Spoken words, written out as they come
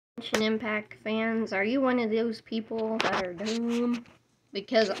Genshin Impact fans, are you one of those people that are dumb?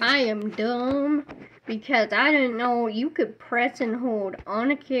 Because I am dumb. Because I didn't know you could press and hold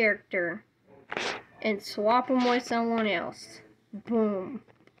on a character and swap them with someone else. Boom.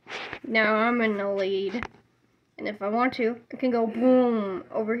 Now I'm in the lead. And if I want to, I can go boom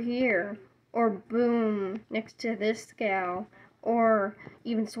over here. Or boom next to this gal. Or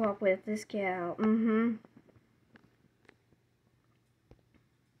even swap with this gal.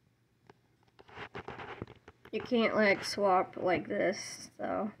 You can't like swap like this,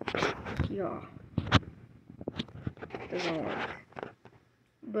 so yeah. Doesn't work.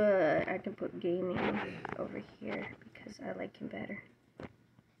 But I can put gaming over here because I like him better.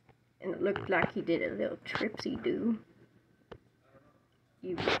 And it looked like he did a little tripsy-do.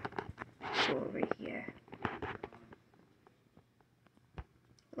 You go over here.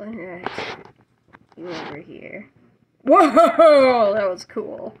 Alright. You over here. Whoa! That was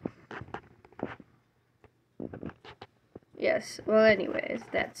cool. Yes, well anyways,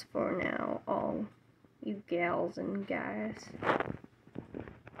 that's for now, all you gals and guys.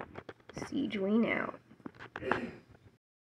 Siegeween out.